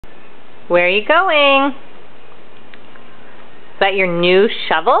Where are you going? Is that your new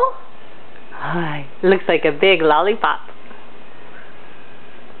shovel? Hi. Looks like a big lollipop.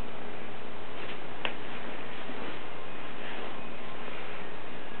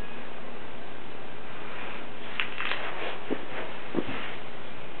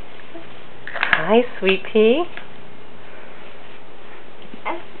 Hi, sweet pea.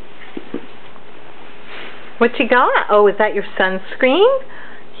 What you got? Oh, is that your sunscreen?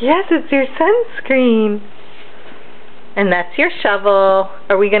 Yes, it's your sunscreen. And that's your shovel.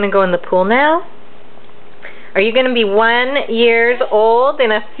 Are we going to go in the pool now? Are you going to be 1 year old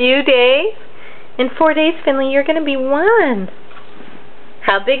in a few days? In 4 days, Finley, you're going to be 1.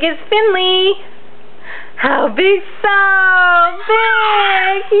 How big is Finley? How big? So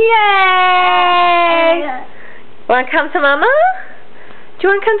big! Yay! Want to come to Mama? Do you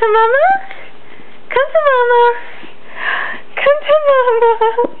want to come to Mama? Come to Mama. Come to Mama.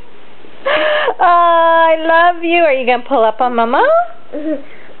 Oh, I love you. Are you going to pull up on Mama? I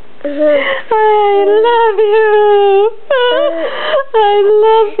love you. I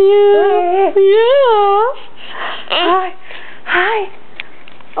love you. Yeah. Hi. Hi.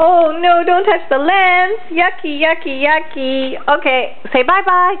 Oh, no, don't touch the lens. Yucky, yucky, yucky. Okay, say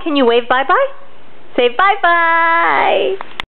bye-bye. Can you wave bye-bye? Say bye-bye.